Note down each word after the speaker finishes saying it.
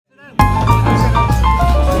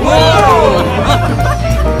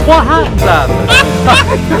What happened, Dan?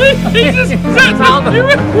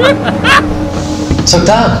 So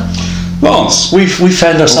Dan, Lance, we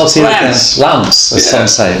found ourselves here again. Lance. Lance, as some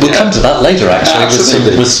say. We'll Yeah. come to that later, actually,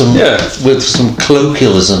 Absolutely. with some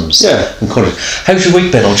colloquialisms. Yeah. And Cornish. How's your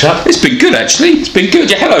week been, old chap? it's been good actually. It's been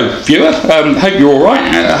good. Yeah, hello viewer. Hope you're all right.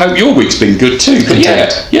 I hope your week's been good too. But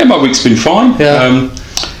yeah, my week's been fine. Yeah.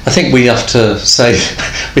 I think we have to say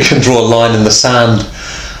we can draw a line in the sand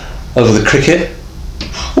over the cricket.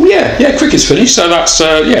 Oh yeah, cricket's finished. So that's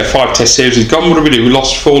 5 Test series is gone. What did we do? We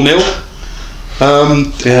lost 4-0.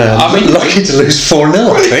 I mean, lucky to lose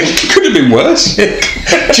 4-0. I think It could have been worse. it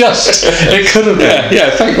could have been. Yeah.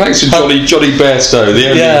 Thanks to Johnny Bairstow, the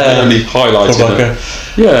only highlight.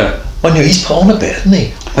 Yeah. Well, no, he's put on a bit, hasn't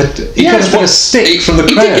he? He got a bit of stick from the crowd.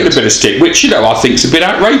 He did get a bit of stick, which I think is a bit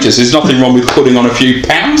outrageous. There's nothing wrong with putting on a few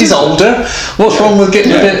pounds. He's older. What's wrong with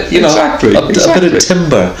getting a bit, exactly. a bit of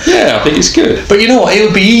timber? Yeah, I think it's good. But you know what? It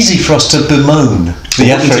would be easy for us to bemoan the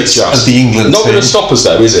efforts of the England Not team. going to stop us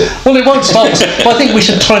though, is it? Well, it won't stop us. But I think we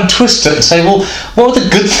should try and twist it and say, well, what are the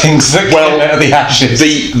good things that came out of the Ashes?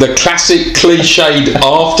 The classic cliched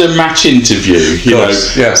after match interview.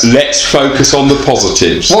 Yes. Let's focus on the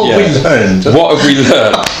positives. What have we learned? What have we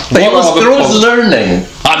learned? They're always learning.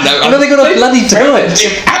 I know. And they've got a bloody to do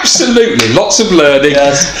it. Absolutely, lots of learning.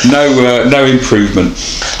 Yes. No improvement.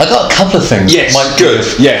 I got a couple of things. Yes, good.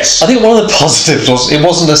 Yes. I think one of the positives was it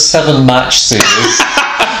wasn't a 7-match series.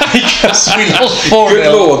 Because we lost 4-0. Good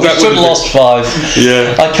Lord, we that should have would lost 5.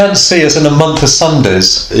 Yeah. I can't see us in a month of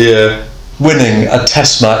Sundays winning a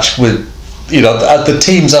test match with the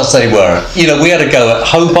teams as they were. We had a go at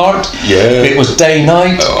Hobart. Yeah. It was day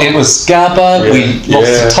night. It was Gabba. Yeah. We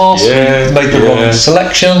lost the toss. Yeah. We made the wrong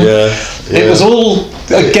selection. Yeah. It was all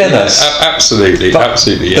against us. Absolutely. But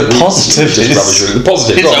absolutely. Yeah. The positive is the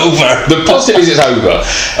positive. It's over. The positive is it's over.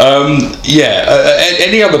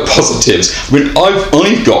 Any other positives? I mean,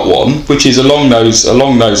 I've got one which is along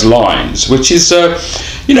those lines, which is a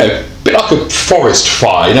bit like a forest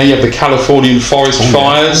fire. You have the Californian forest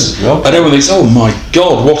fires, and everyone thinks, "Oh my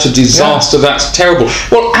God, what a disaster! That's terrible."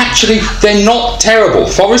 Well, actually, they're not terrible.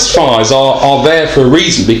 Forest fires are there for a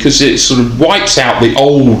reason, because it sort of wipes out the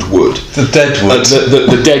old wood, the dead wood,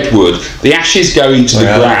 the dead wood. The ashes go into the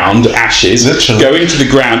ground. Ashes Literally. go into the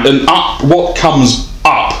ground, and up. What comes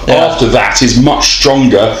up after that is much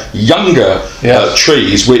stronger, younger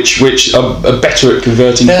trees, which are better at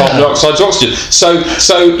converting carbon dioxide to oxygen. So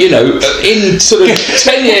in sort of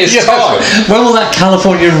 10 years' time, when will that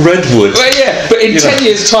Californian redwood? Well, but in 10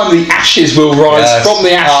 years' time, the ashes will rise from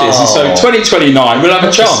the ashes, and so 2029 we'll have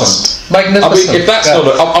a chance. Magnificent. I mean, if that's not,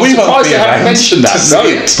 I'm surprised they haven't mentioned that. No,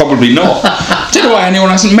 probably not. I don't know why anyone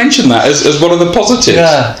hasn't mentioned that as one of the positives.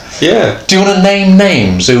 Yeah. Do you want to name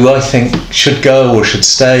names who I think should go or should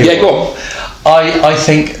stay? Yeah, go on. I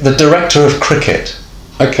think the director of cricket,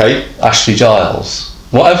 Ashley Giles,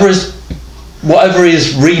 whatever his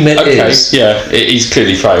remit is, he's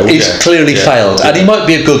clearly failed. He's clearly failed, and he might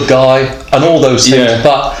be a good guy and all those things,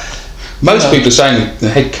 but most people are saying the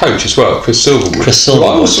head coach as well, Chris Silverwood. Who I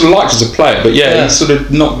also liked as a player, but he's sort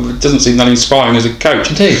of doesn't seem that inspiring as a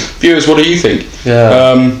coach. Indeed. Viewers, what do you think?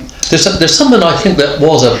 There's something I think that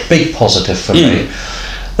was a big positive for me.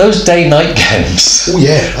 Those day-night games.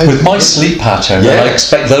 With my sleep pattern, and I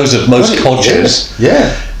expect those of most codgers.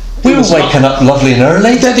 We were waking up lovely and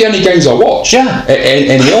early. They're the only games I watch.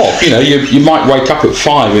 Any off. You might wake up at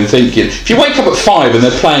 5 and thinking. If you wake up at 5 and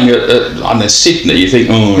they're playing at Sydney, you think,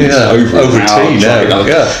 it's over now.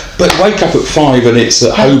 But wake up at 5 and it's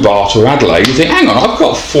at Hobart or Adelaide, you think, hang on, I've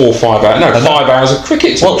got 4 or 5 hours. No, 5 hours of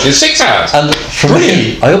cricket to watch in 6 hours. And for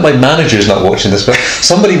me, I hope my manager's not watching this, but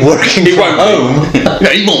somebody working from home,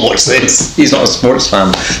 he won't watch this. He's not a sports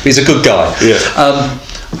fan, but he's a good guy.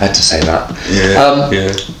 I had to say that.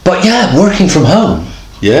 But working from home.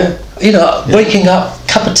 Waking up,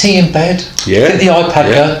 cup of tea in bed, get the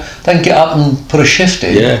iPad going, then get up and put a shift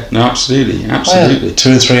in. Absolutely.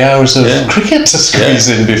 2 or 3 hours of cricket to squeeze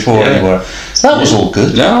in before anywhere. So that was all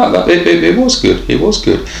good. No, it was good. It was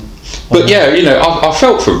good. But I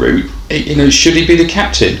felt for Root. Should he be the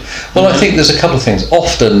captain? Well, I think there's a couple of things.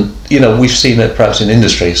 Often, we've seen it perhaps in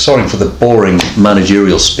industry. Sorry for the boring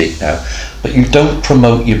managerial speak now, but you don't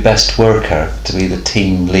promote your best worker to be the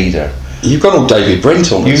team leader. You've got all David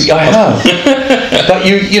Brent on us. I have. But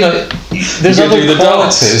there's other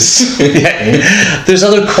qualities. There's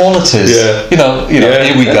other qualities. Here we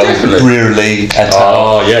go. Definitely. Brearley, et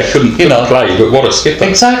al. Couldn't play, but what a skipper.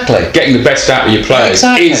 Exactly. Getting the best out of your players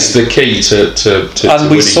is the key to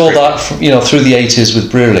and we saw that through the 80s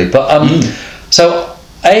with Brearley. But so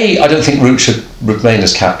I don't think Root should remain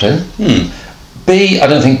as captain. B, I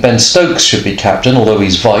don't think Ben Stokes should be captain, although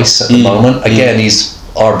he's vice at the moment. Again, he's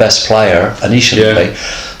our best player, and he shouldn't be.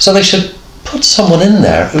 So they should put someone in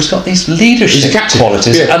there who's got these leadership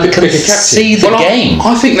qualities and can see the game.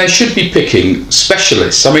 I think they should be picking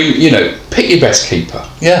specialists. I mean, pick your best keeper.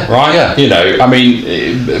 Yeah. Right? Yeah. I mean,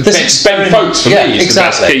 Ben Folkes for me is the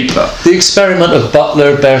best keeper. The experiment of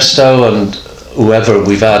Butler, Bairstow and whoever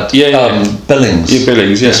we've had, Billings,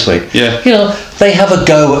 this week. Yeah. They have a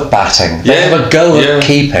go at batting. They have a go at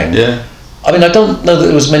keeping. Yeah. I mean, I don't know that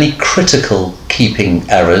there was many critical keeping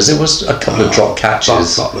errors. There was a couple of drop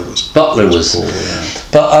catches. Butler was.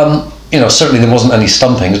 But certainly there wasn't any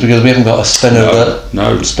stumpings because we haven't got a spinner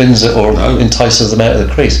that spins it or entices them out of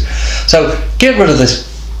the crease. So get rid of this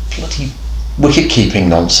bloody wicket keeping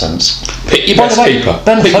nonsense. Pick your best keeper.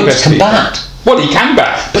 Ben Folkes can bat. Well, he can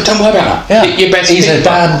bat, but don't worry about that. Yeah. Pick your best He's keeper. a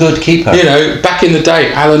damn good keeper. Back in the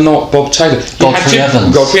day, Alan Knott, Bob Taylor. Godfrey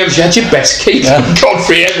Evans. You had your best keeper. Yeah.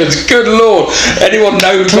 Godfrey Evans, good lord. Anyone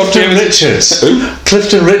know Clifton Richards? Who?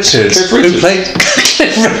 Clifton Richards. Who played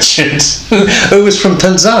Cliff Richards, who was from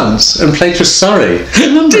Penzance and played for Surrey.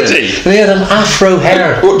 Did he? And he had an afro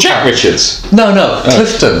hair. What, Jack Richards? No,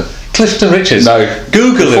 Clifton Richards. No.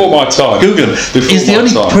 Google him. Before my time. Google him. He's the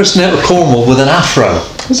only person out of Cornwall with an afro.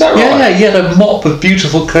 Is that right? Yeah, he had a mop of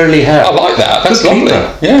beautiful curly hair. I like that. That's lovely.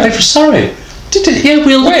 Yeah. Played for Surrey. Did it? Yeah,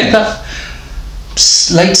 we'll look when? at that.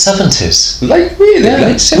 Late 70s. Really? Yeah.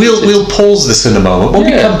 Late 70s. We'll pause this in a moment. When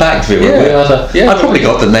we come back, viewer, I probably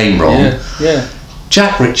got the name wrong. Yeah.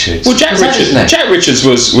 Jack Richards. Well, Jack Richards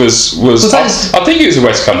was I think he was a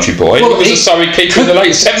West Country boy. Well, he was a Surrey keeper in the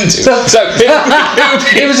late 70s.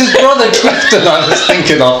 It was his brother Clifton I was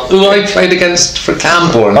thinking of, who I played against for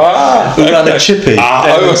Camborne, who ran a chippy.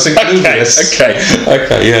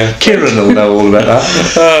 Okay, yeah. Kieran will know all about that.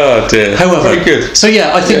 Oh dear. However, very good. So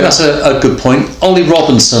I think that's a good point. Ollie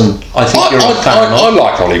Robinson, I think you're a fan of. I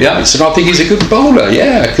like Ollie Robinson. I think he's a good bowler.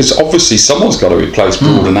 Yeah, because obviously someone's got to replace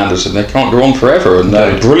Broad and Anderson. They can't go on forever. And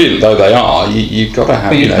brilliant though they are, you've got to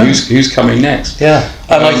have who's coming next. Yeah,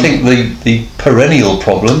 and I think the perennial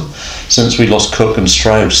problem since we lost Cook and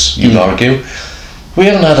Strauss, you'd argue, we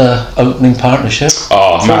haven't had an opening partnership.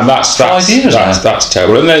 Oh man, that's 5 years now. That's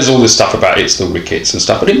terrible. And there's all this stuff about it's the wickets and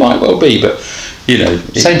stuff, but it might well be. But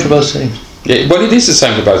same for both teams. Well, it is the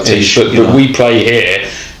same for both teams, but we play here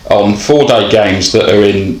on 4-day games that are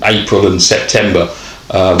in April and September.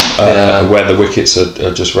 Where the wickets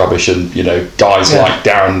are just rubbish, and guys like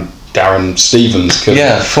Darren Stevens can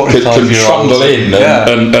trundle in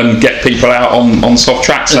and get people out on soft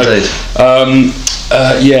tracks. So, we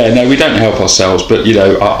don't help ourselves, but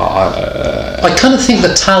I kind of think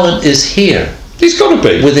the talent is here. It's got to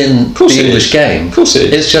be within the English game. Of course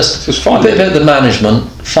it is. It's just a bit about the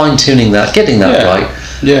management, fine-tuning that, getting that right.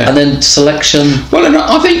 Yeah. And then selection. Well, and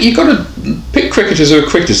I think you've got to pick cricketers who are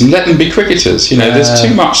cricketers and let them be cricketers. There's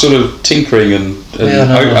too much sort of tinkering and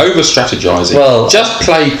over-strategising. Well, just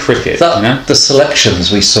play cricket. The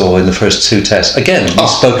selections we saw in the first 2 tests. Again, we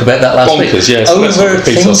spoke about that last week. Bonkers, yes.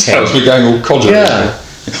 Overthinking. We're going all codgering. Yeah.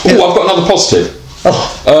 I've got another positive.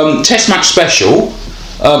 Test match special.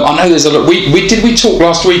 I know there's a lot. Did we talk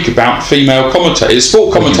last week about female commentators,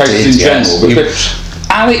 sport commentators in general?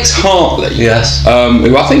 Alex Hartley,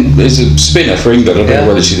 who I think is a spinner for England. I don't know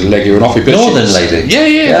whether she's a leggy or an offie, but Northern lady.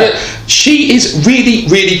 Yeah. She is really,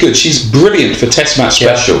 really good. She's brilliant for Test match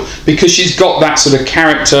special because she's got that sort of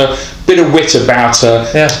character, bit of wit about her,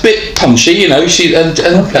 bit punchy, and I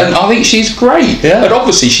think she's great. Yeah. And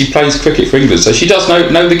obviously she plays cricket for England, so she does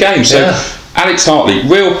know the game. So. Alex Hartley,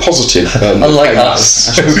 real positive. Unlike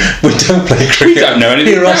us, we don't play cricket. We don't know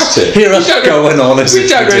anything about it. Hear us going on. We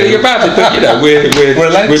don't know anything about it, but we're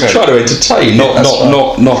trying to entertain,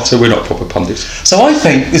 we're not proper pundits. So I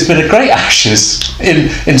think there's been a great Ashes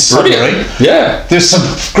in summary. Yeah, there's some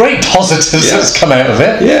great positives that's come out of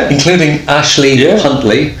it. Yeah, including Ashley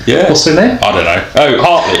Huntley. Yeah, what's her name? I don't know. Oh,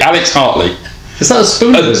 Hartley, Alex Hartley. Is that a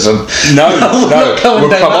spoonism? No.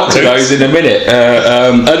 We'll come on to those in a minute.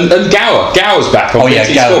 And Gower's back on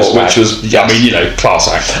BT Sport, which was, class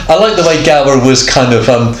act. I like the way Gower was kind of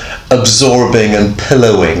absorbing and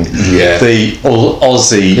pillowing the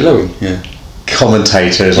Aussie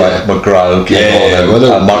commentators like McGraw,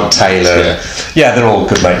 Mark Taylor. Yeah, they're all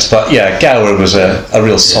good mates. But Gower was a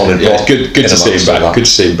real solid rock. Good to see him back. Good to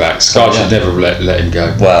see him back. Sky should never let him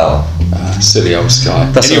go. Well, silly old Sky.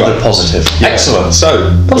 That's anyway, a positive. Excellent. So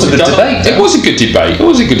that was a good debate. It was a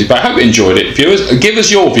good debate. I hope you enjoyed it. Viewers, give us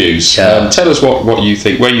your views. Tell us what you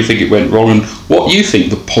think, where you think it went wrong, and what you think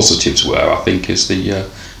the positives were. I think is the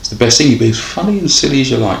best thing. You be as funny and silly as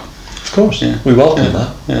you like. Of course, we welcome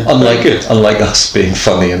that. Unlike us being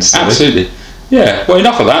funny and silly. Absolutely. Yeah. Well,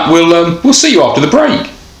 enough of that. We'll see you after the break.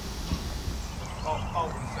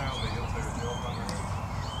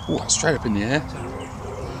 Oh, straight up in the air.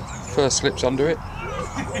 First slips under it.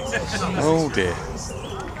 Oh dear.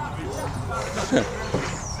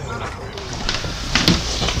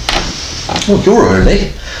 Oh, you're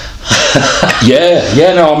early.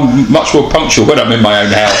 yeah, no, I'm much more punctual when I'm in my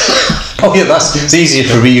own house. Oh yeah, it's easier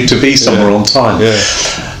for you to be somewhere on time. Yeah.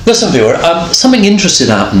 Listen, viewer, something interesting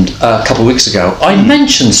happened a couple of weeks ago. I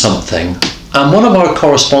mentioned something, and one of our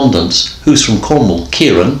correspondents, who's from Cornwall,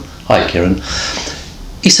 Kieran, hi Kieran,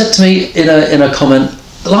 he said to me in a comment,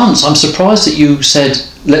 Lance, I'm surprised that you said,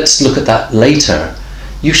 let's look at that later.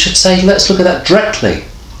 You should say, let's look at that directly.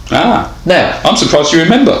 Ah. Now, I'm surprised you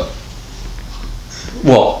remember.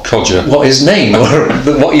 What? Codger. What, his name? Or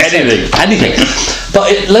what he said? Anything.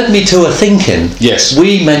 But it led me to a thinking. Yes.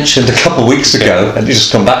 We mentioned a couple of weeks ago, and it's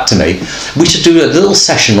just come back to me, we should do a little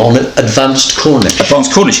session on advanced Cornish.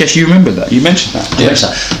 Advanced Cornish, yes, you remember that. You mentioned that. I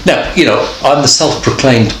mentioned that. Now, I'm the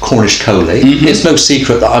self-proclaimed Cornish Coley. Mm-hmm. It's no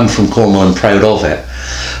secret that I'm from Cornwall and proud of it.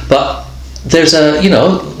 But there's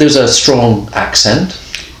a strong accent.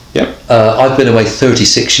 Yep. I've been away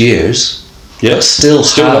 36 years. Yeah. But still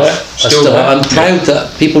there. I'm proud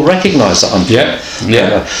that people recognise that I'm from.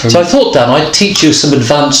 Yeah. So I thought, Dan, I'd teach you some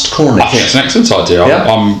advanced Cornish. I think it's an excellent idea. Yeah.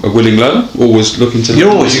 I'm a willing learner, always looking to...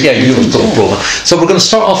 You're always broader. So we're going to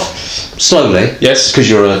start off slowly. Yes. Because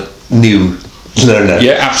you're a new learner.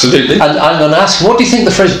 Yeah, absolutely. And I'm going to ask, what do you think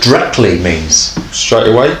the phrase directly means? Straight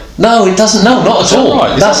away? No, it doesn't. No, not at all.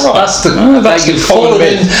 Right? That's the you've fallen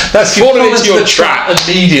into your trap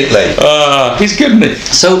immediately. He's good, isn't he?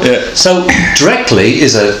 So directly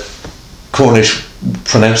is a Cornish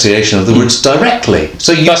pronunciation of the words directly.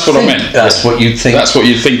 So that's what I meant. That's what you'd think. That's what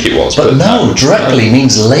you'd think it was. But no, directly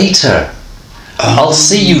means later. I'll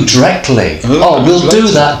see you directly. We'll do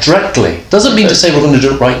that directly. Doesn't mean to say we're going to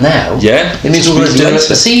do it right now. Yeah. It means we're going to do it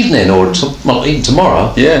this evening or even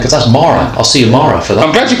tomorrow. Yeah. Because that's Mara. I'll see you Mara for that.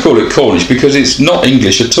 I'm glad you call it Cornish because it's not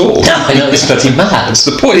English at all. I know, it's bloody mad. That's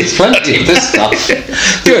the point. It's plenty of this stuff.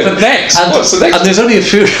 Good. But next. What's the next? And there's only a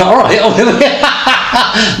few. All right.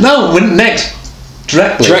 No, next.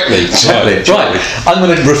 Directly. Right. I'm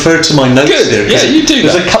going to refer to my notes here. Yeah, you do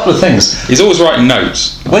that. There's a couple of things. He's always writing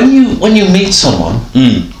notes. When you meet someone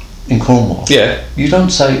in Cornwall, you don't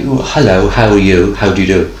say, oh, hello, how are you? How do you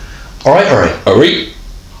do? All right, Uri.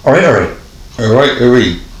 All right, Uri. All right,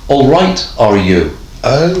 Uri. All right, are you?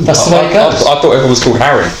 Oh. That's the way it goes. I thought everyone was called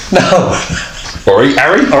Harry. No. Uri?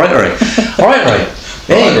 Harry? All right, Uri. All right,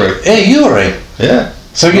 Uri. Hey, you, Uri. Yeah.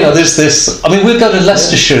 So, there's this... I mean, we'll go to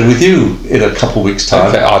Leicestershire with you in a couple of weeks' time.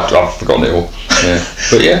 Okay, I've forgotten it all. Yeah.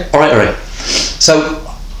 But yeah. All right. So,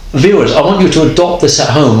 viewers, I want you to adopt this at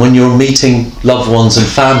home when you're meeting loved ones and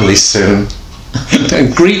families soon.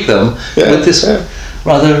 And greet them with this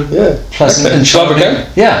rather pleasant and charming...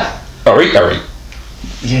 Yeah. Harry.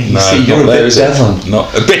 Yeah, you see, you're a bit Devon.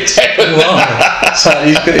 Not a bit Devon. You are. So,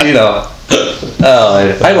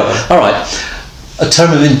 all right. A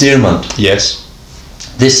term of endearment. Yes.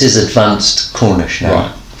 This is advanced Cornish now.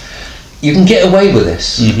 Right. You can get away with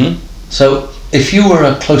this. Mm-hmm. So if you were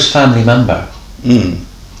a close family member,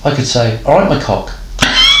 I could say, all right, my cock.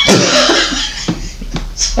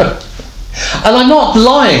 And I'm not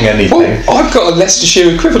lying anything. Oh, I've got a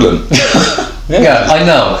Leicestershire equivalent. Yeah, I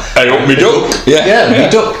know. Hey, me duck. Me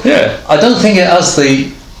duck. Yeah. I don't think it has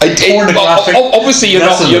the... Obviously, you're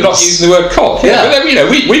not using the word cock. Yeah. But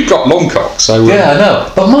then, we've got long cocks. So I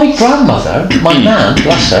know. But my grandmother, my nan,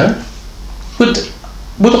 bless her,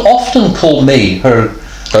 would often call me her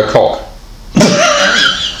cock.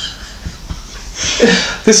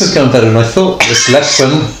 This is going better than I thought. This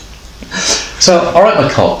lesson. So, all right, my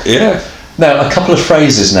cock. Yeah. Now, a couple of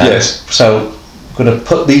phrases now. Yes. So, I'm going to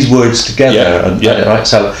put these words together. Right.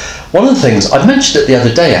 So, one of the things I mentioned it the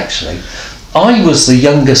other day actually. I was the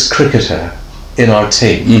youngest cricketer in our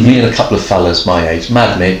team. Mm-hmm. Me and a couple of fellas my age,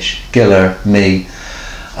 Mad Mitch, Giller, me,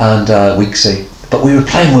 and Weeksy. But we were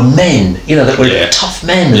playing with men, that were tough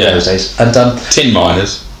men in those days. And tin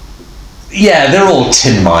miners. Yeah, they're all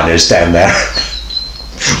tin miners down there.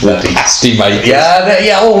 Pasty makers.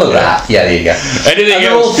 Yeah, all of that. Yeah, there you go. Anything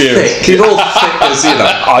else? They're all thick as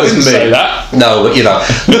I didn't say that. No, but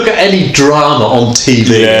look at any drama on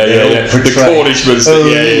TV. Yeah. The Cornishmen.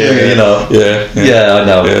 I know.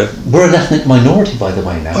 Yeah. We're an ethnic minority, by the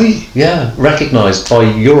way, now. Yeah, recognised by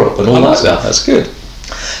Europe and all that stuff. That's good.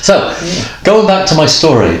 So, going back to my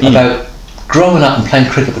story about growing up and playing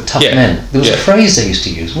cricket with tough men, there was a phrase they used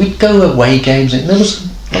to use. We'd go away games, and there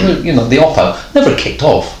was, the oppo never kicked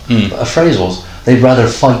off, but a phrase was, they'd rather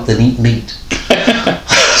fight than eat meat.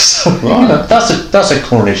 So that's a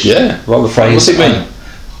Cornish phrase. What's it mean?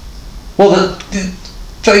 Well,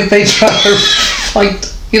 they'd rather fight.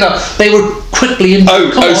 They were quickly in.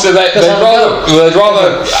 So they'd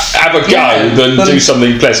rather have a go than do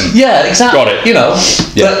something pleasant. Yeah, exactly. Got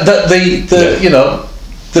it.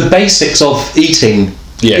 The basics of eating.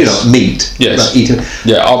 Meat. Yes. Eating.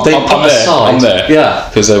 Yeah, I'm there. Yeah,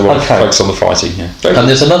 because they want to focus on the fighting. Yeah. And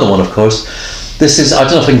there's another one, of course. This is, I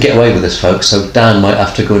don't know if I can get away with this, folks. So Dan might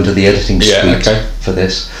have to go into the editing suite for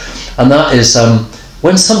this. And that is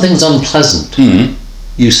when something's unpleasant.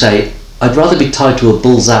 You say, "I'd rather be tied to a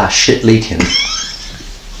bull's ass, shit leaking."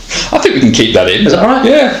 I think we can keep that in. Is that all right?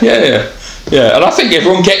 Yeah, and I think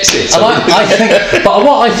everyone gets it. And but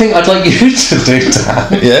what I think I'd like you to do,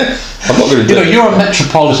 Dan. Yeah, I'm not going to do it. You're a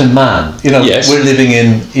metropolitan man. Yes. We're living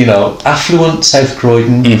in, affluent South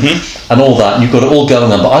Croydon and all that, and you've got it all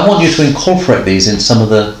going on. But I want you to incorporate these in some of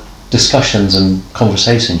the discussions and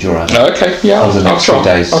conversations you're having. Okay, yeah, over the next few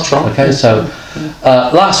days. I'll try. Okay, so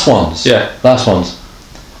last ones. Yeah. Last ones.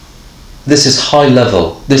 This is high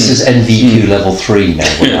level. This is NVQ level 3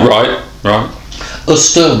 now. Right.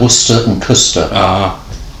 Uster, Worcester and Custer.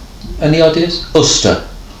 Any ideas? Uster,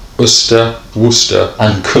 Worcester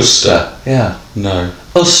and Custer. Yeah. No.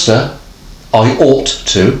 Uster, I ought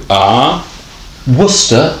to.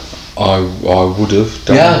 Worcester, I would have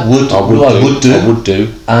done. Yeah, I would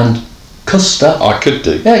do. And Custer, I could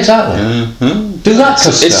do. Yeah, exactly. Do that,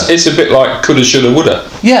 Custer. It's a bit like coulda, shoulda, woulda.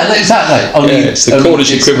 Yeah, exactly. It's the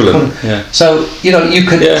Cornish equivalent. So you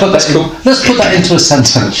could put that. Cool. Let's put that into a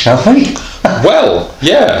sentence, shall we? Well,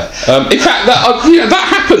 yeah. In fact, that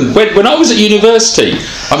happened when I was at university.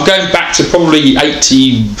 I'm going back to probably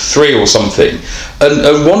 83 or something,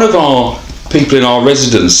 and one of our people in our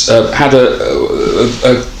residence had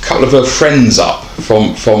a couple of her friends up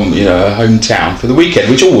from her hometown for the weekend,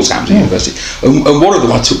 which always happens at university. And one of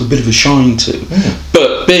them I took a bit of a shine to,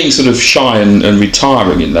 but being sort of shy and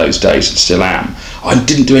retiring in those days, and still am, I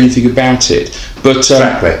didn't do anything about it. But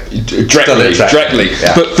directly.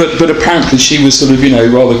 Yeah. But apparently she was sort of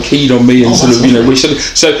rather keen on me, and so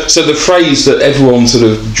the phrase that everyone sort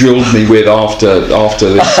of drilled me with after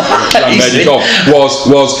this young lady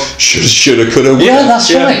was shoulda, coulda, woulda. Yeah, that's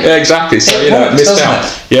right. Yeah, exactly. So missed out.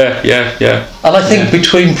 Yeah. And I think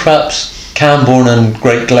between perhaps Camborne and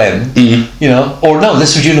Great Glen, or no,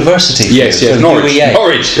 this was university. Yes, so Norwich.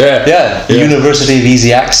 Yeah. University of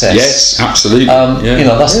Easy Access. Yes, absolutely.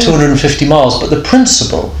 That's 250 miles, but the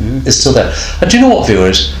principle is still there. And do you know what,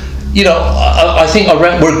 viewers? I think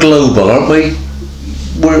we're global, aren't we?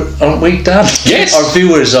 Aren't we, Dan? Yes. Our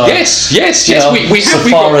viewers are. Yes. We have. So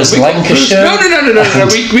far as Lancashire. No.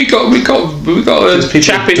 We got a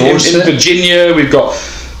chap in Virginia. We've got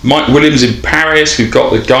Mike Williams in Paris. We've got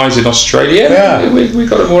the guys in Australia. Yeah. We've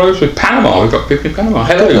got them all over. With Panama. We've got people in Panama.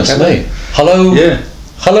 Hello. Hello. Yeah.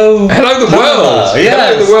 Hello the world. Yes.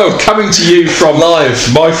 Hello the world, coming to you from live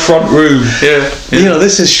my front room. Yeah.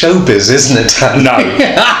 This is showbiz, isn't it, Dan? No.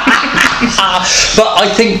 But I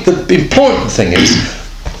think the important thing is,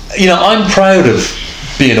 I'm proud of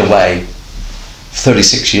being away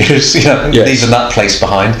 36 years, leaving that place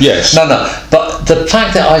behind. Yes. No. But the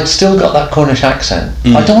fact that I'd still got that Cornish accent,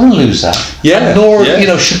 I don't want to lose that. Yeah. Nor,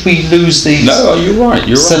 should we lose these you're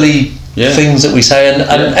right. silly things that we say, and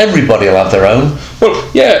everybody will have their own. Well,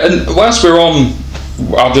 and whilst we're on,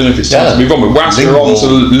 I don't know if it's time to move on, but whilst we're on to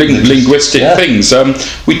linguistic things,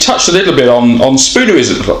 we touched a little bit on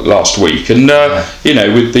spoonerism last week, and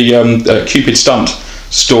with the Cupid stunt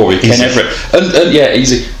story, Easy. Ken Everett, and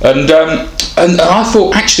easy, and I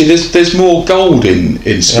thought actually there's more gold in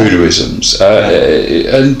spoonerisms,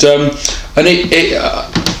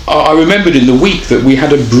 I remembered in the week that we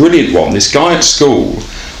had a brilliant one. This guy at school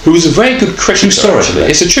who was a very good cricketer. True story. Actually.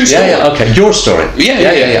 It's a true story. Yeah, okay. Your story.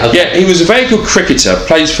 Yeah. He was a very good cricketer.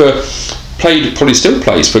 Probably still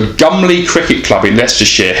plays for Gumley Cricket Club in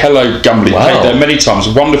Leicestershire. Hello, Gumley. Wow. Played there many times.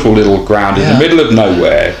 Wonderful little ground in the middle of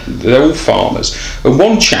nowhere. They're all farmers. And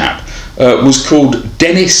one chap was called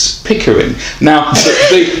Dennis Pickering. Now,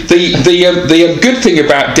 the good thing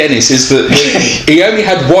about Dennis is that he only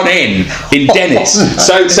had one N in Dennis.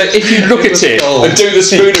 So if you look at it and do the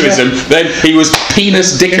spoonerism, then he was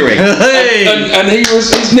Penis Dickering. And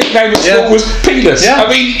his nickname at school was Penis. Yeah. I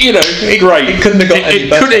mean, great. It couldn't have got any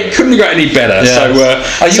better. It couldn't have got any better. Yeah.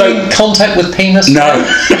 So, are you in contact with Penis? No,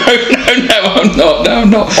 I'm not. No, I'm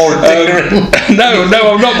not. Or Dickering? No,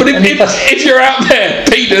 I'm not. But if you're out there,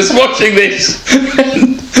 Penis, watching this,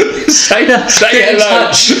 say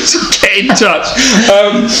hello. Get in touch.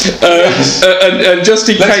 And just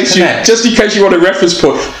in case you want a reference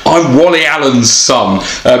point, I'm Wally Allen's son,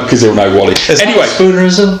 because he'll know Wally. Is anyway, that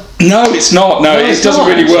spoonerism? No, it's not. No, it doesn't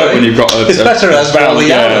really work when you've got a... It's better as well.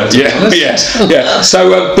 Yeah.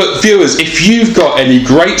 So, but viewers, if you've got any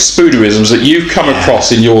great spoonerisms that you've come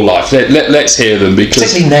across in your life, let's hear them, because...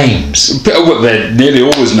 Particularly names. Well, they're nearly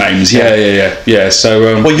always names. Yeah.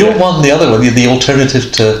 So... well, your one, the other one, the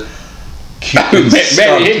alternative to...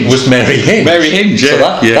 Mary Hinge was Mary Hinge. Mary Hinge, so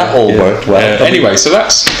that all worked well. Anyway, so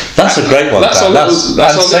that's a great one. That's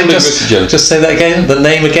just say that again. The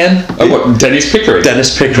name again. What? Dennis Pickering.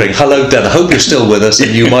 Dennis Pickering. Hello, Den. I hope you're still with us, and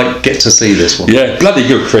you might get to see this one. Yeah, bloody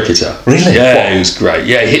good cricketer. Really? Yeah, he was great.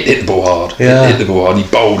 Yeah, he hit the ball hard. Yeah, hit the ball hard. He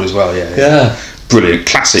bowled as well. Yeah. Brilliant,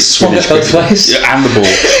 classic. Swung it both ways. Yeah, and the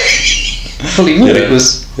ball. Fully would. It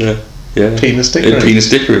was. Yeah. Penis Pickering. Penis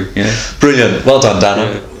Pickering. Yeah. Brilliant. Well done,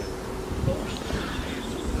 Dano. Yeah.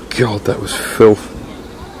 God, that was filth.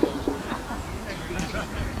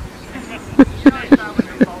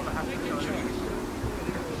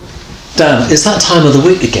 Dan, it's that time of the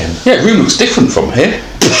week again. Yeah, room looks different from here.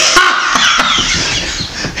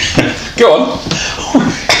 Go on.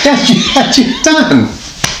 Dan.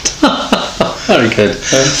 Very good.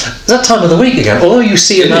 It's that time of the week again. Although you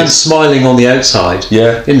see a man smiling on the outside,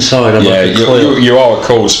 inside I'm you are a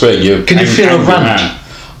cold spring. Can you feel a rant? Man.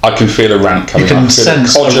 I can feel a rant coming up. You can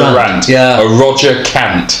sense a rant. Yeah. A Roger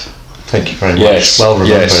Cant. Thank you very much. Well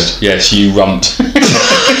remembered. Yes, you runt.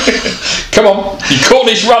 Come on, you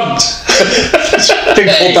Cornish runt. Been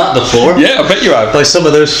called that before. Yeah, I bet you have. By some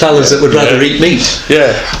of those fellas that would rather eat meat.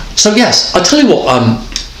 Yeah. So yes, I tell you what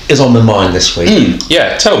is on my mind this week.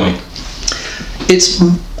 Yeah, tell me. It's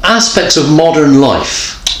aspects of modern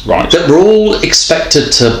life. Right. That we're all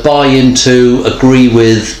expected to buy into, agree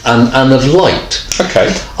with, and have liked.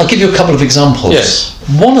 Okay. I'll give you a couple of examples. Yes.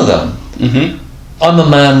 One of them, I'm a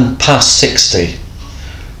man past 60,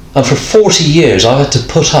 and for 40 years I had to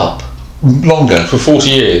put up longer. For 40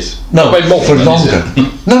 years? No, for longer.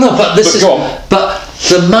 No, but this is. But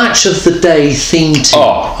the match of the day theme tune.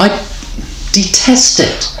 I detest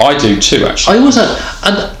it. I do too, actually. I always have,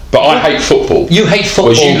 but I hate football. You hate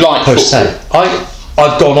football. Whereas you like per football. se.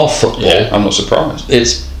 I've gone off football. Yeah, I'm not surprised.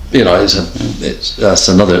 That's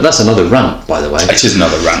another rant, by the way. It is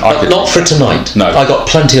another rant. Not for tonight. No, I got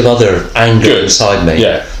plenty of other anger inside me.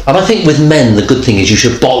 Yeah, and I think with men, the good thing is you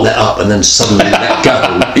should bottle it up and then suddenly let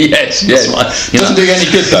go. Yes. Doesn't do any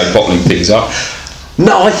good though, bottling things up.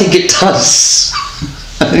 No, I think it does.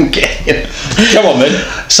 Come on then.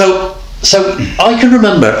 So I can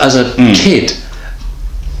remember as a kid,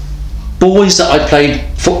 boys that I played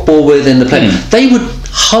football with in the play, they would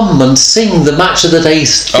hum and sing the match of the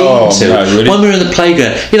day's theme when we were in the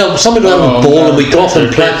playground. Somebody would have a ball and we'd go off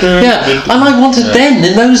and play. Yeah, and I wanted then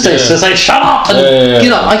in those days to say shut up, and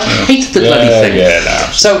I hated the bloody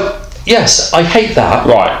thing. So yes, I hate that.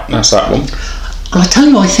 Right, that's that one. And I tell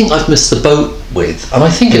you, I think I've missed the boat with, and I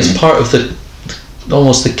think it's part of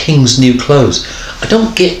almost the King's new clothes. I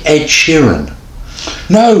don't get Ed Sheeran.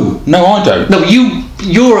 No, I don't. No,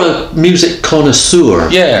 you're a music connoisseur.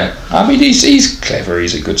 Yeah, I mean he's clever.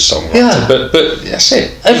 He's a good songwriter. Yeah, but that's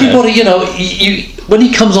it. Everybody, when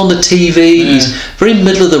he comes on the TV, he's very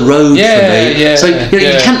middle of the road for me. Yeah. So you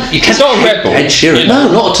can't. He's not a rebel. Ed Sheeran.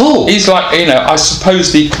 No, not at all. He's like I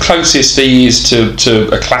suppose the closest he is to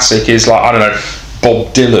a classic is like I don't know.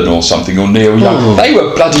 Bob Dylan or something, or Neil Young. They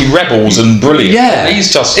were bloody rebels and brilliant. Yeah,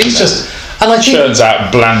 he's just, and I think churns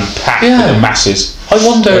out bland pat for the masses. I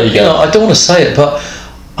wonder, I don't want to say it, but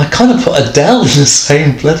I kind of put Adele in the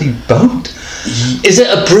same bloody boat. Is it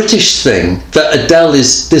a British thing that Adele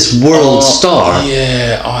is this world star?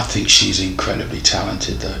 Yeah, I think she's incredibly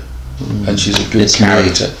talented though, and she's a good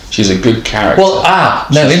character. She's a good character. Well,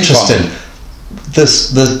 interesting. Funny. I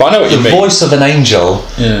know what the voice of an angel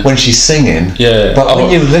when she's singing, but when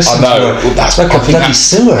you listen to her, that's like a bloody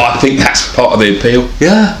sewer. I think that's part of the appeal.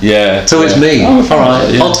 Yeah. So it's me. All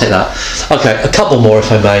right, I'll take that. Okay, a couple more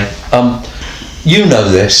if I may. You know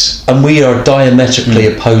this, and we are diametrically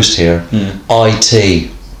opposed here.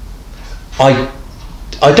 IT. I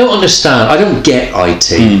don't understand. I don't get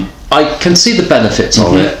IT. I can see the benefits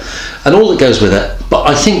of it and all that goes with it, but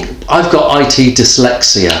I think I've got IT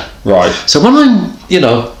dyslexia. Right. So when I'm,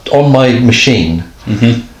 on my machine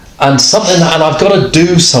and I've got to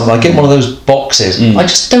do something, I get one of those boxes. I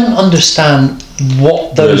just don't understand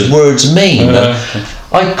what those words mean.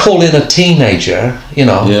 I call in a teenager,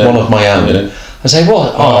 one of my own. I say,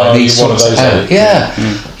 what? I need one of those out. Yeah.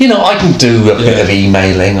 I can do a bit of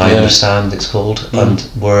emailing. I understand it's called and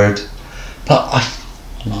Word, but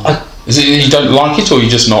I is it you don't like it, or you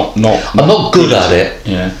just not? I'm not good at it.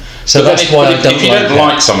 Yeah. So that's why I don't. If you don't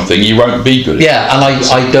like something, you won't be good. Yeah, and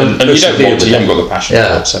I don't. And you don't want to. You haven't got the passion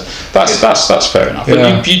for it. So that's fair enough.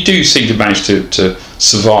 But you do seem to manage to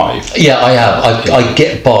survive. Yeah, I have. I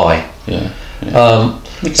get by. Yeah.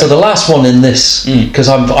 Okay. So the last one in this, because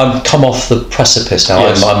I'm come off the precipice now.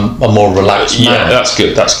 Yes. I'm a more relaxed man. Yeah, that's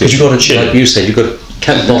good. That's good. Because you've got to, like you said, you've got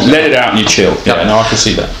to let it out and you chill. Yeah, no, I can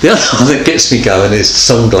see that. The other one that gets me going is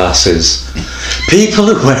sunglasses. People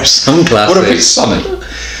who wear sunglasses. What if it's sunny?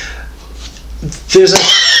 There's a.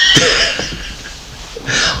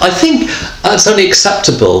 I think that's only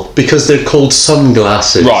acceptable because they're called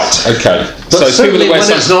sunglasses. Right. Okay. But so certainly when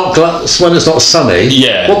it's not sunny.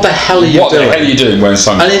 Yeah. What the hell are you doing? What the hell are you doing wearing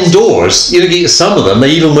sunglasses? And indoors, you get some of them.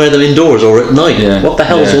 They even wear them indoors or at night. Yeah. What the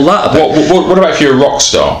hell is all that about? What about if you're a rock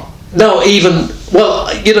star? No, even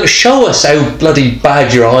show us how bloody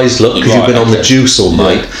bad your eyes look because you've been on the juice all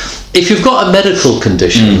night. If you've got a medical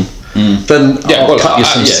condition. Then I'll cut you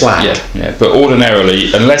some slack. Yeah. But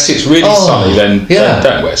ordinarily, unless it's really sunny, then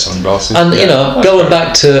don't wear sunglasses. And going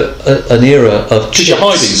back to an era of because you're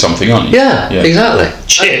hiding something, aren't you? Yeah, exactly.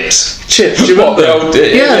 Chips. Do you remember?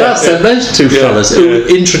 That's those two fellas who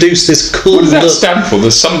introduced this cool. What does that stand for?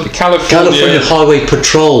 There's some California Highway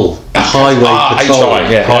Patrol. Highway Patrol.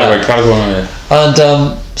 Highway California. And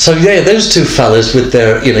those two fellas with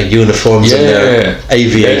their uniforms and their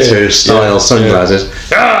aviator style sunglasses.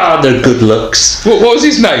 They're good looks. What was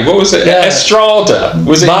his name? What was it? Estrada.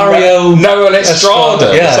 Was it Mario Noel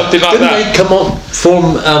Estrada? Yeah. Something like Didn't they come on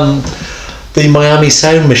from the Miami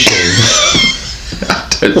Sound Machine?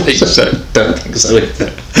 I don't think so. Don't think so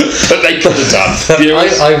either. But they could have done.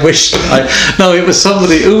 I wish. No, it was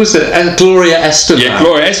somebody. Who was it? Gloria Estefan. Yeah,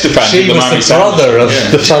 Gloria Estefan. She was the brother of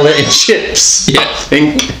the fella in Chips, I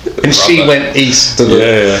think. And she went east to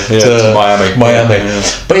Miami. Yeah.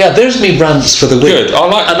 But there's me rants for the week. Good. I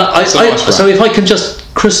like. And so if I can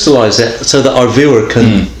just crystallise it so that our viewer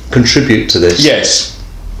can contribute to this. Yes.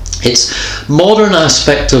 It's modern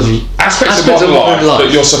aspects of modern life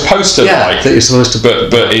that you're supposed to like. That you're supposed to.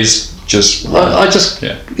 But is just. I just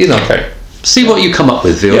okay. See what you come up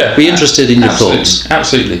with, viewer. Be interested in your thoughts.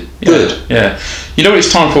 Absolutely. Good. Yeah. You know what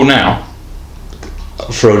it's time for now?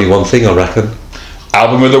 For only one thing, I reckon.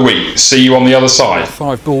 Album of the week. See you on the other side.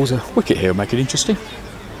 5 balls a wicket here, make it interesting.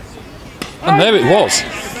 And there it was.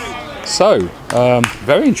 So,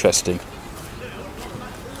 very interesting.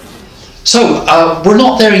 So, we're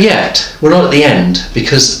not there yet. We're not at the end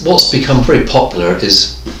because what's become very popular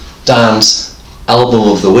is Dan's album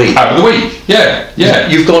of the week. Album of the week. Yeah.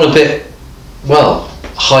 You've gone a bit,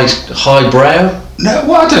 highbrow. No,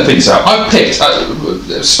 well, I don't think so. I picked,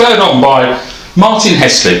 spurred on by Martin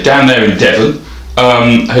Heslip down there in Devon.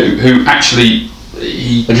 Who actually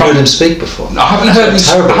Have you heard him speak before? I haven't heard him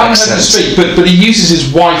speak, but he uses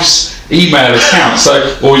his wife's email account,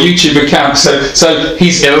 or YouTube account, so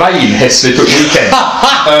he's Elaine Heslip at weekend.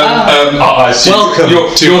 Welcome.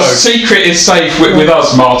 Your secret is safe with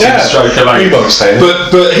us, Martin. Stroke Elaine. We won't say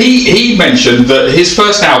that. But he mentioned that his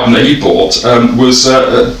first album that he bought was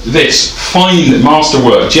this fine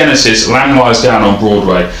masterwork, Genesis, Lamb Lies Down on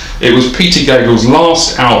Broadway. It was Peter Gabriel's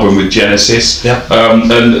last album with Genesis,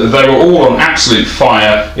 and they were all on absolute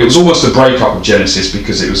fire. It was almost a breakup of Genesis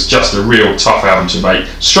because it was just a real tough album to make.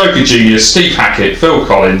 Stroke of Genius, Steve Hackett, Phil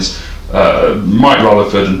Collins, Mike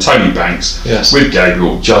Rutherford and Tony Banks, with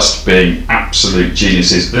Gabriel just being absolute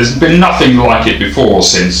geniuses. There's been nothing like it before or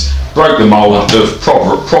since. Broke the mould of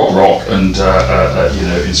prog rock and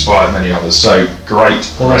inspired many others. So great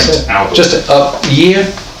album. Just a year?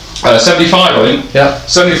 75, I think. Yeah.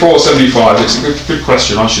 74 or 75. It's a good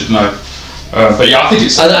question. I should know. But I think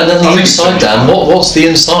it's. And then the inside, Dan. What's the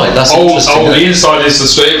inside? That's interesting. The inside is the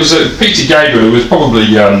story. It was Peter Gabriel, who was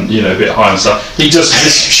probably a bit high and stuff.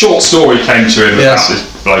 This short story came to him about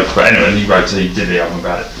this bloke. But anyway, he did the album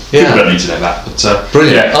about it. People don't need to know that. But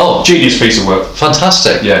brilliant. Yeah, genius piece of work.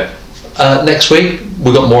 Fantastic. Yeah. Next week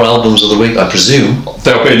we've got more albums of the week, I presume.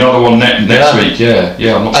 There'll be another one next week. Yeah.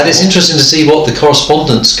 I'm not and it's interesting to see what the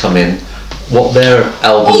correspondents come in, what their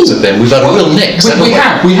albums have been. We've had a real mix. We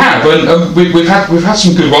have, and we've had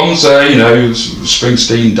some good ones.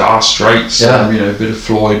 Springsteen, Dire Straits. A bit of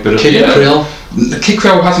Floyd, bit of Kid Creole. Kid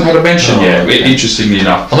Creole hasn't had a mention yet. Okay. Interestingly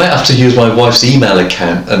enough, I might have to use my wife's email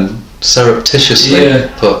account and surreptitiously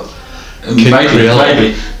put.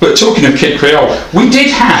 Maybe. But talking of Kid Creole, we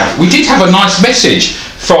did have a nice message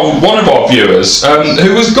from one of our viewers,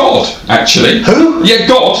 who was God, actually. Who? Yeah,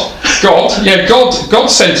 God. Yeah, God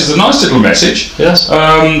sent us a nice little message. Yes.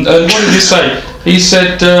 And what did he say? He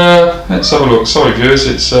said, let's have a look. Sorry, viewers,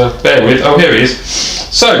 it's bear with. Oh, here he is.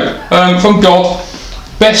 So, from God,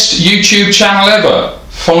 best YouTube channel ever,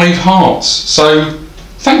 5 hearts. So,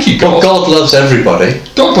 Thank you, God. God loves everybody.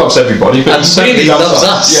 God loves everybody, but and He really loves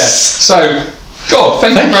us. Yes. So, God,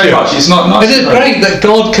 thank you very much. It's not nice. Isn't it great that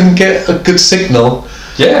God can get a good signal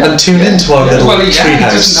and tune into our little treehouse? He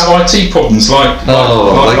doesn't have IT problems like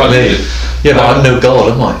me. Yeah, but I'm no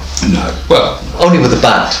God, am I? No. Well, only with a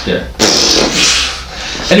bat. Yeah.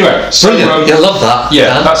 Anyway, so, brilliant. I love that.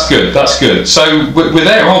 Yeah, Dan. That's good. That's good. So we're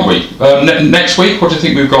there, aren't we? Next week, what do you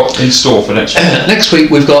think we've got in store for next week? Next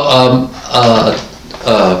week we've got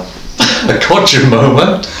a codger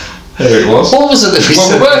moment. There it was. What was it that we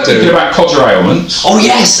said? Well, we were thinking about codger ailments. Oh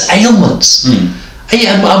yes, ailments.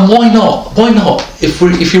 And why not? Why not? If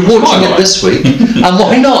you're watching it this week, and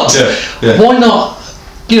why not? Why not?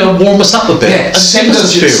 Warm us up a bit. Yeah, send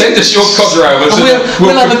us your codger ailments.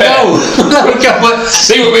 We'll have a go. We'll have a go.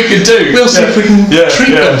 See what we can do. We'll see if we can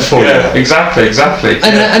treat them for you. Exactly.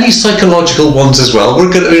 And any psychological ones as well. We're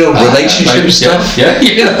good at relationship stuff. Yeah.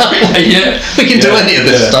 We can do any of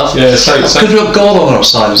this stuff. Yeah. Because we've got God on our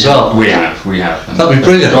side as well. We have. That'd be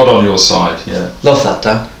brilliant. God on your side. Yeah. Love that,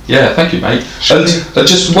 Dan. Yeah, thank you, mate. And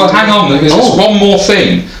hang on, there's one more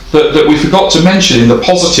thing that we forgot to mention in the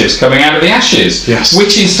positives coming out of the Ashes. Yes.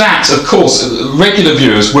 Which is that, of course, regular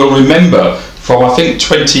viewers will remember from, I think,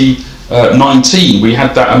 2019, we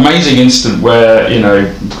had that amazing instant where,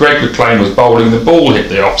 Greg McLean was bowling, the ball hit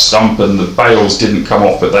the off stump and the bails didn't come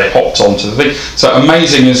off, but they hopped onto the thing. So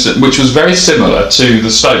amazing instant, which was very similar to the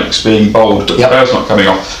Stokes being bowled, but the bail's not coming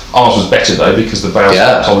off. Ours was better though because the bails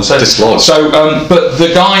hopped on the set. So, but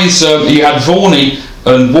the guys, you had Vaughney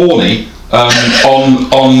and Warney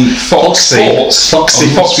on Fox Sports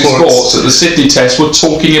at the Sydney Test were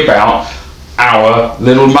talking about our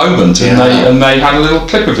little moment, and they had a little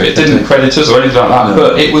clip of it. Didn't credit us or anything like that,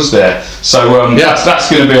 but it was there. So that's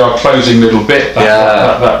going to be our closing little bit.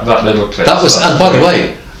 That little clip. That was, and by the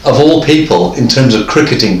way, of all people, in terms of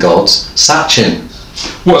cricketing gods, Sachin.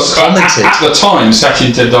 Was at the time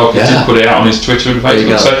Sachin Tendulkar did put it out on his Twitter and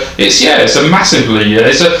Facebook. So it's a massively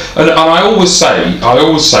and I always say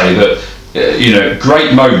that.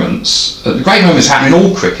 Great moments happen in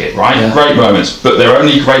all cricket, right? Great moments, but they're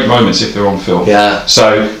only great moments if they're on film.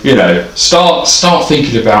 So start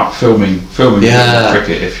thinking about filming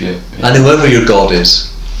cricket if you. And whoever your god is,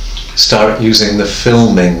 start using the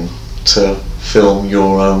filming to film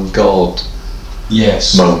your own god.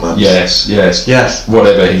 Moment. Yes.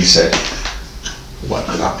 Whatever he said.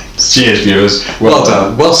 Whatever that means. Cheers, viewers. Well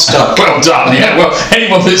done. Well stuck. Well done. Yeah. Well,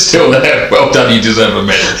 anyone that's still there, well done. You deserve a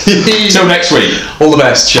medal. Till next week. All the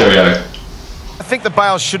best. Cheerio. I think the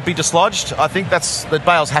bails should be dislodged. I think the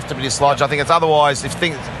bails have to be dislodged. I think it's otherwise, does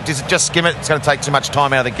it just skim it? It's going to take too much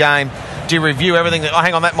time out of the game. Do you review everything?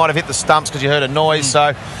 Hang on, that might have hit the stumps because you heard a noise.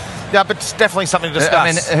 So. Yeah, but it's definitely something to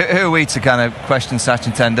discuss. I mean, who are we to kind of question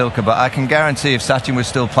Sachin Tendulkar? But I can guarantee if Sachin was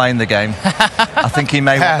still playing the game, I think he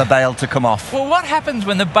may want the bail to come off. Well, what happens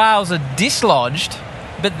when the bails are dislodged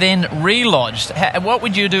but then relodged? What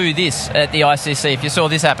would you do this at the ICC if you saw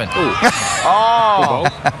this happen? What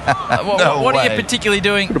are you particularly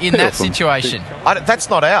doing in that situation? That's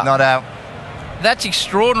not out. Not out. That's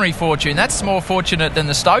extraordinary fortune. That's more fortunate than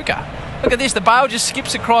the Stoker. Look at this. The bail just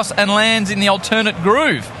skips across and lands in the alternate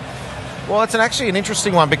groove. Well, it's actually an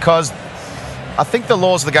interesting one because I think the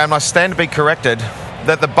laws of the game, and I stand to be corrected,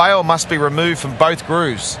 that the bail must be removed from both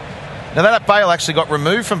grooves. Now, that bail actually got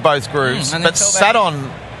removed from both grooves, but sat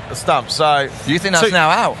on the stump. So, do you think that's now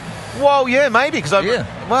out? Well, yeah, maybe because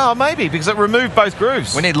maybe because it removed both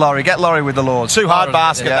grooves. We need Laurie. Get Laurie with the laws. Too hard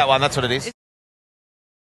basket, that one. That's what it is.